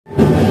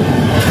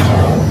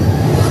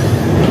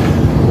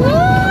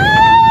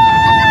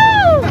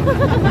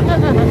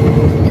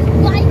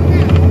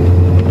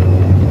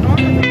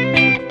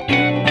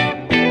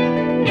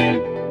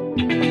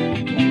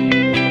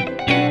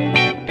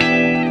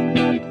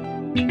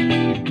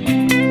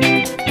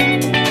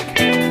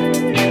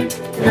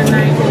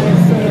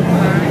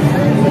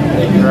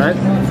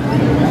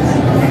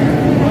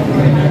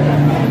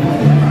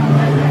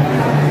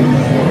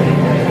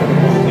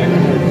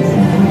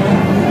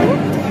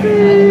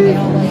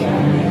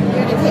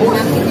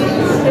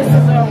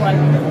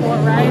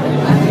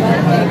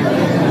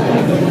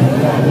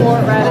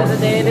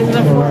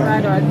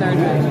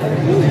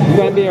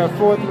your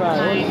fourth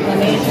ride.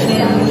 It's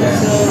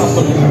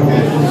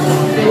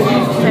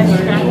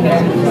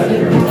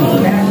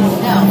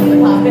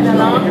been a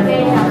long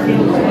day. I've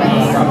been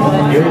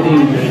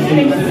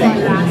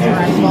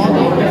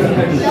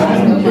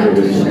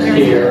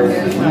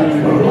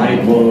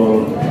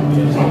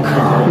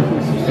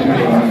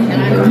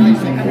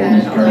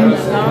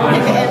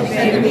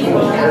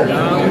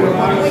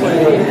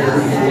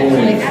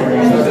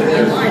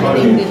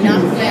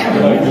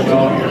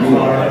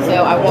So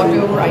I walked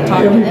over, I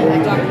talked to them,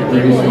 I talked to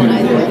the people, and I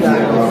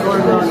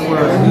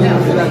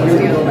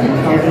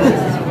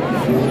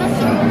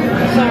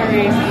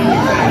sorry.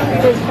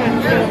 This can't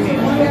kill me.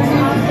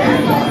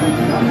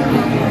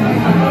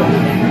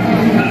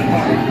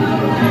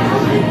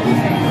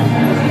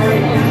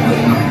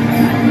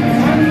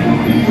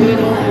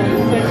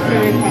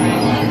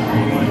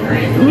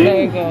 There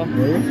you go.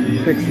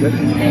 Fixed it.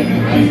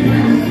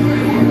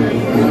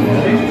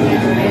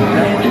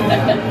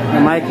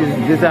 Mike is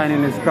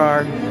designing his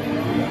car.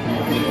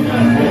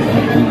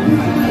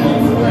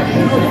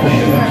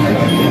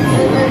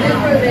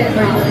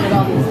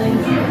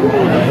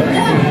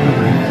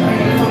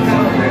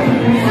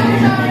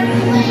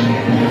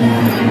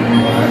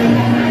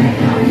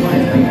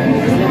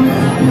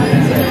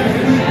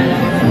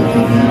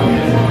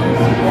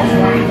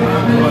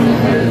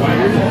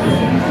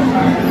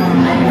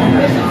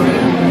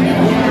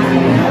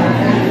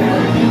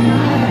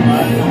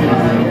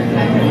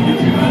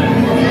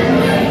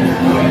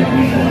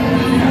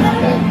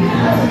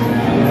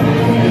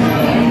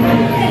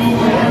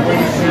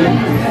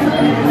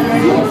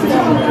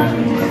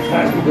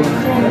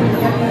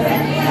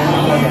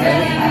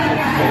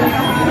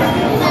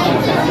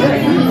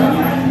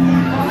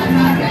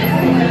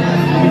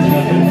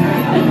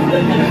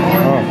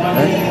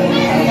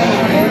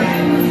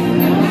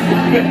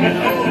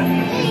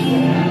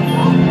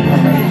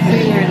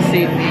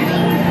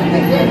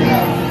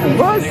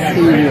 Bus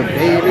here,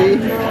 baby.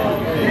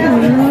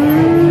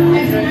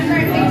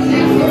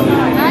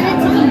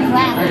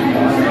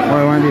 Oh,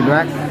 you want to be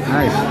black?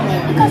 Nice.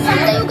 Because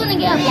someday you're gonna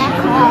get a black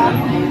car.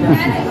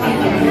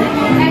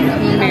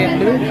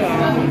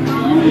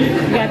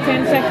 You got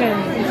 10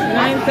 seconds.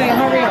 9 seconds.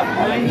 Hurry up.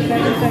 9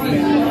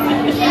 seconds.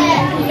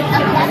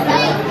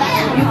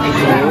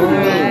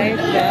 Alright,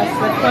 that's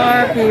the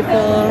car,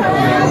 people.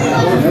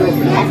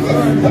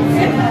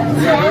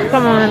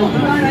 Come on.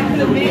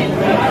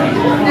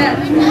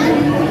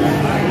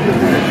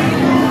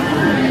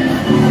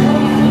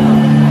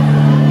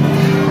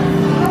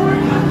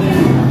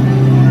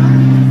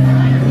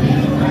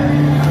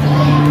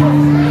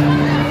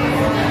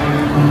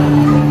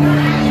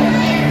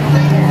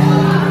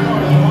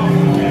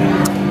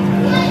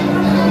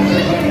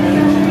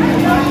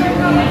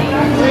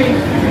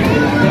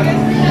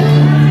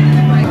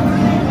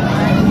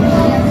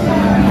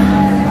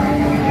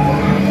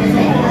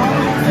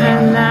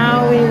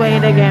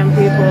 Again,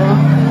 people.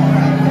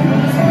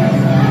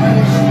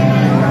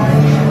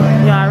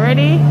 Y'all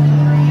ready?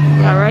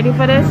 Y'all ready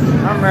for this?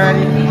 I'm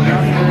ready.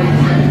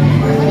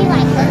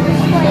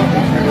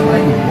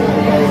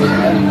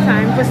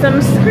 Time for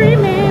some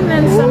screaming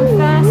and some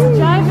fast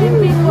driving,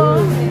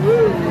 people.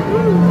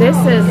 This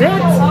is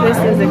it. This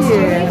is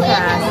experience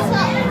fast.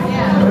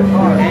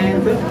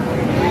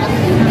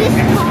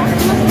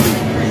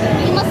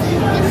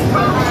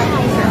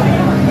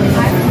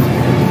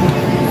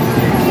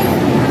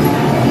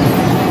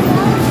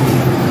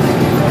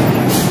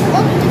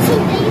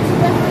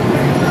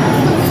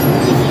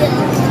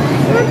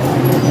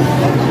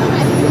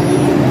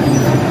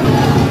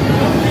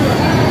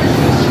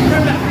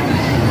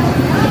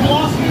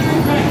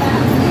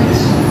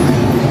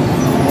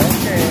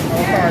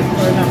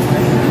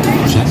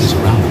 Check is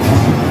around the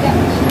corner.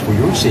 For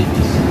your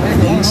safety,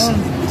 please seat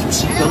with your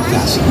seatbelt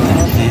fastened and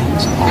your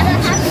hands,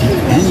 arms,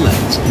 feet, and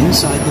legs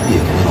inside the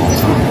vehicle at all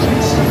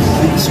times.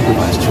 Please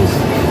supervise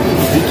children.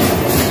 Thank you.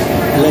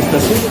 La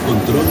estación de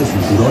control de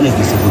cinturones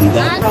de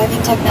seguridad.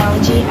 Driving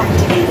technology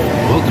activated.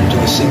 Welcome to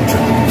the SIM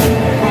track.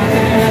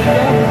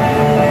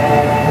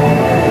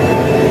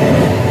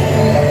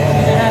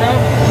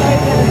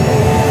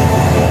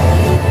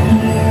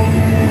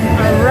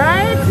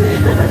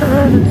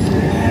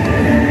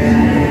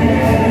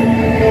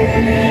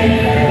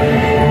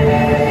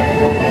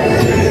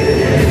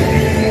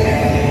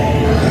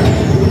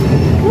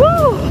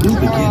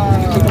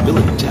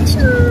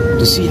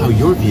 To see how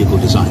your vehicle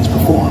designs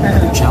perform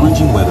under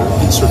challenging weather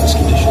and surface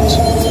conditions.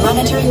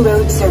 Monitoring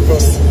road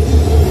surface.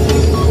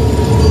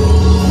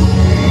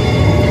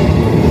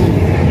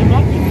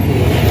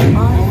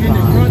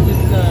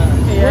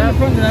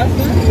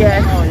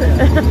 Yes.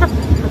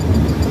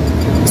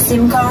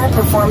 SIM card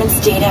performance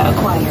data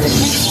acquired.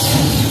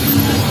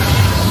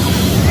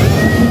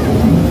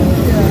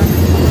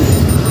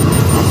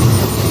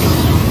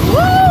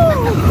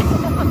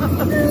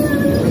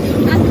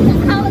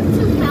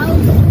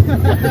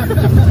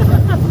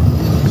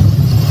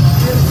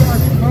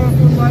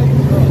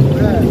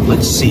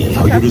 Let's see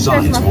how your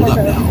designs hold up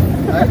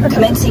now.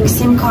 Commencing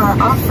SIM car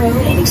off-road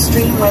and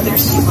extreme weather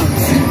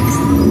sequence.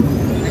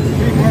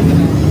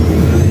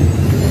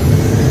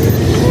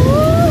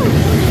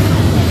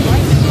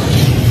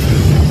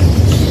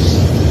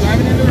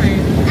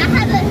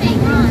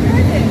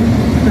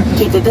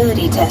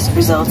 capability test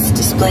results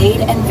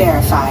displayed and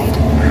verified.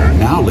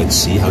 Now let's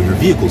see how your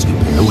vehicles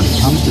compare when it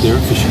comes to their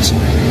efficiency.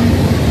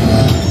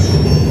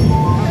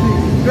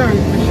 Very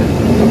efficient.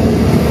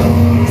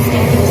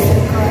 Scanning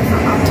SIM-car for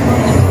optimal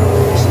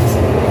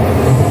eco-efficiency.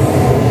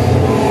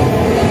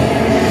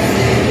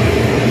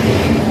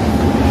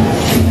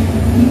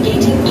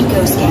 Engaging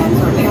EcoScan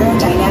for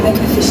aerodynamic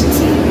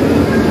efficiency.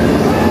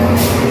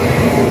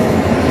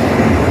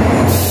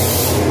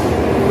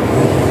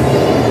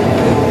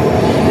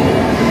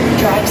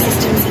 Drive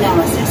systems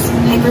analysis.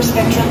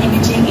 Hyperspectral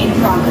imaging in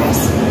progress.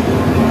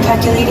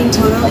 Calculating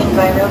total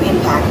enviro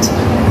impact.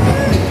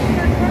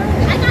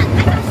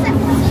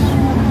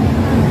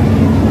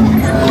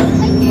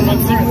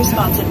 Commencing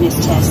responsiveness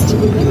test.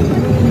 Okay,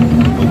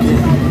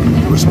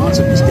 the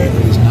responsiveness data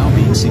is now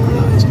being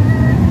synchronized.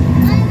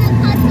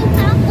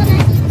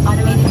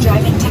 Automated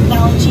driving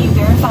technology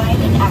verified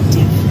and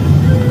active.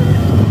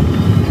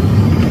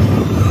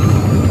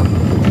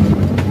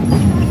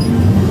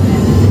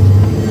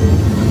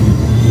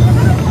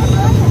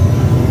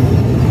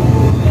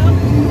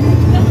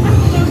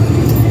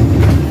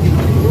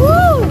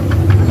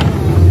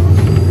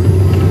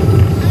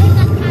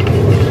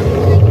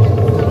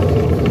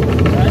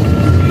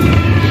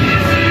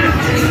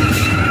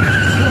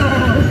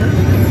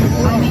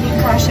 Automated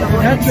crash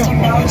avoidance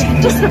technology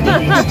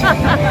disengaged.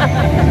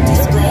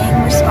 Displaying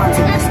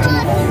responsiveness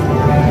data.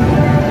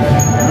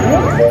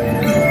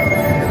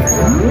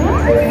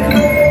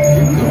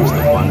 Here goes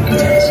the final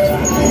test.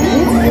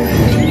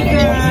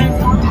 Energizing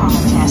for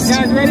power test. You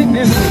guys ready?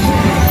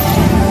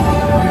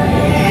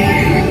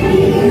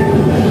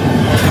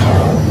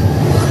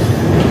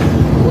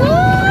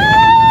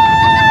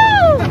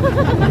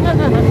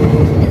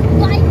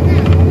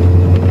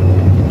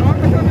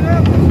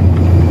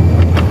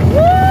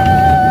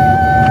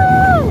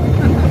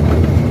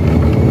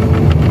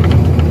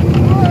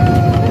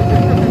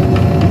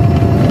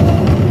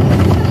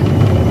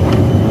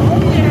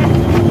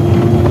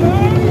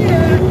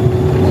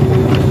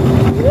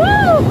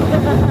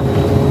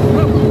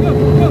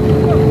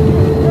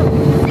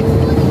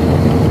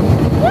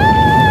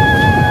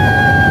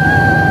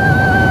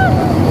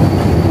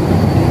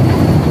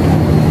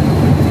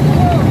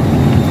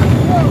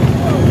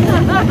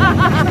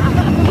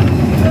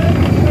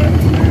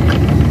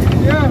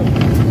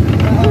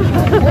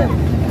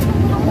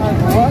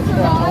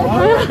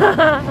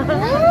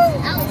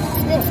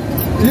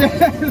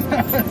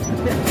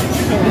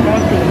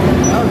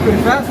 That was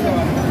pretty fast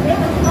though.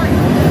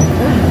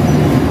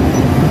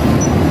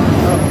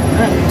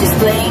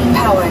 Displaying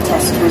power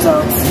test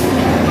results.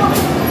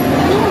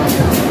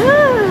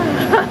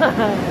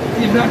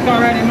 You black car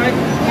ready, Mike?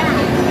 Yeah.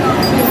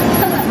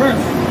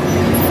 First.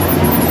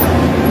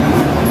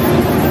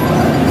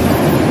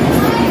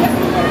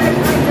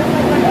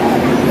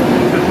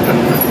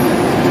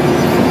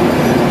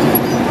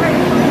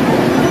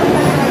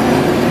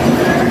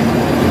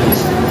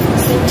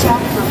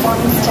 SIM-track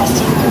performance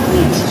testing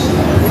complete.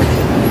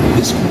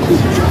 This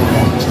concludes your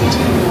performance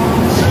testing.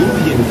 You'll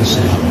be able to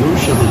see how your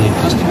Chevrolet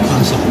custom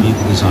concept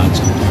vehicle designs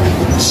compare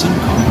with the sim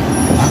car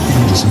after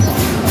you disembark.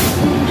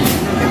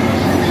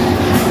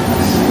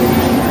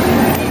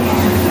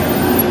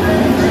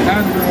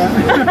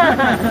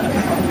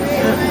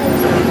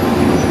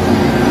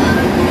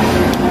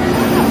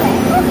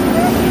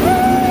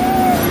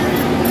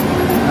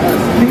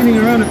 Speeding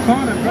around the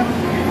corner, bro.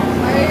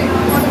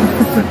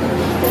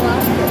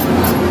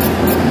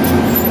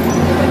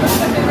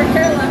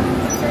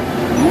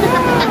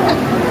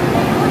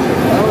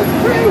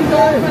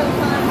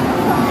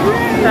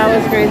 That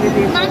was crazy,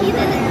 people. Mommy,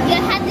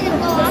 your head didn't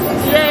go off.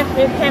 Yeah,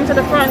 it came to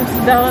the front,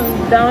 down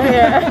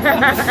here.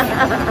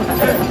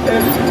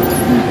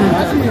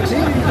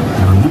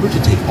 And remember to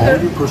take all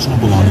your personal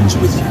belongings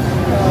with you.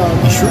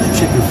 Be sure to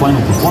check your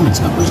final performance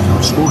numbers in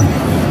our scoring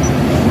area.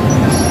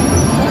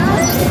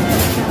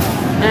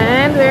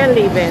 And we're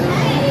leaving.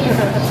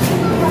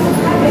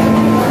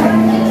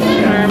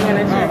 I'm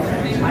gonna check.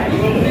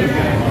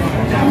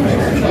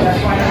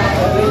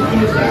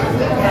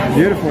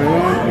 Beautiful. You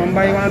want to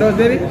buy one of those,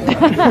 baby?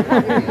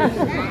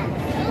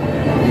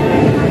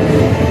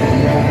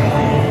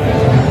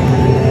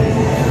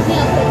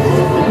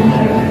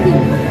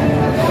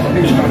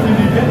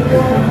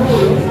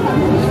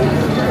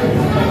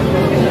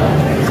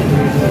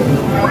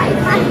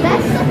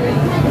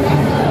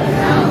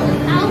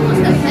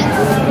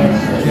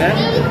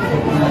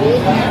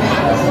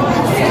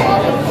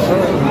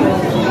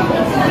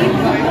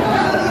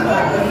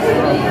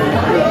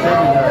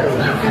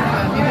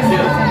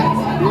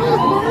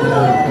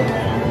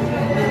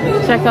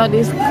 Check out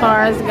these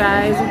cars,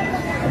 guys.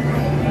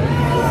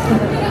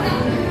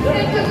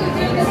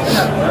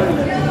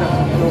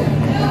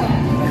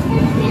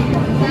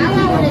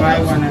 I'll buy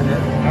one of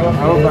them. I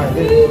will buy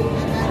this.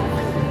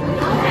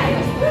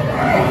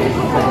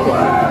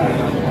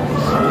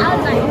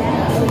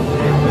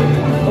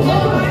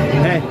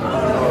 Hey.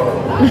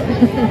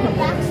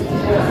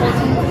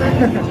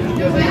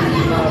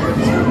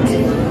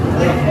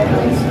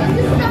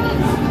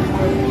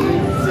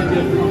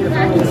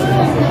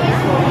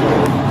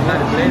 Not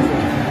a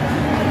blazer.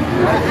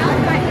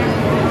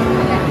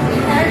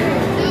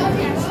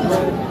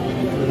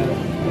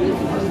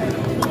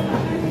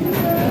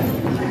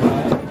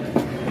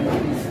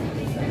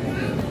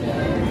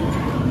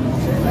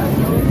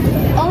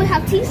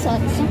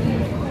 resorts.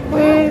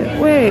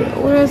 Wait,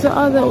 where's the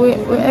other? We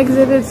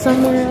exited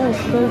somewhere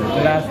else. The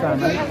last time,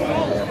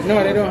 right?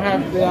 No, they don't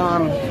have the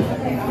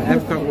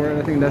Epcot World.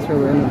 I think that's where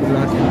we ended up the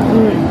last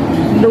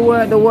time.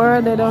 The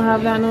word, they don't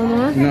have that no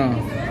more? No.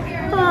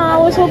 Oh, I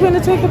was hoping to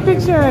take a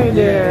picture right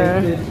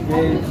there.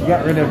 They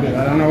got rid of it.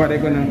 I don't know what they're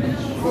gonna.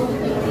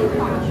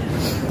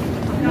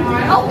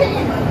 Open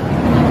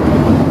it.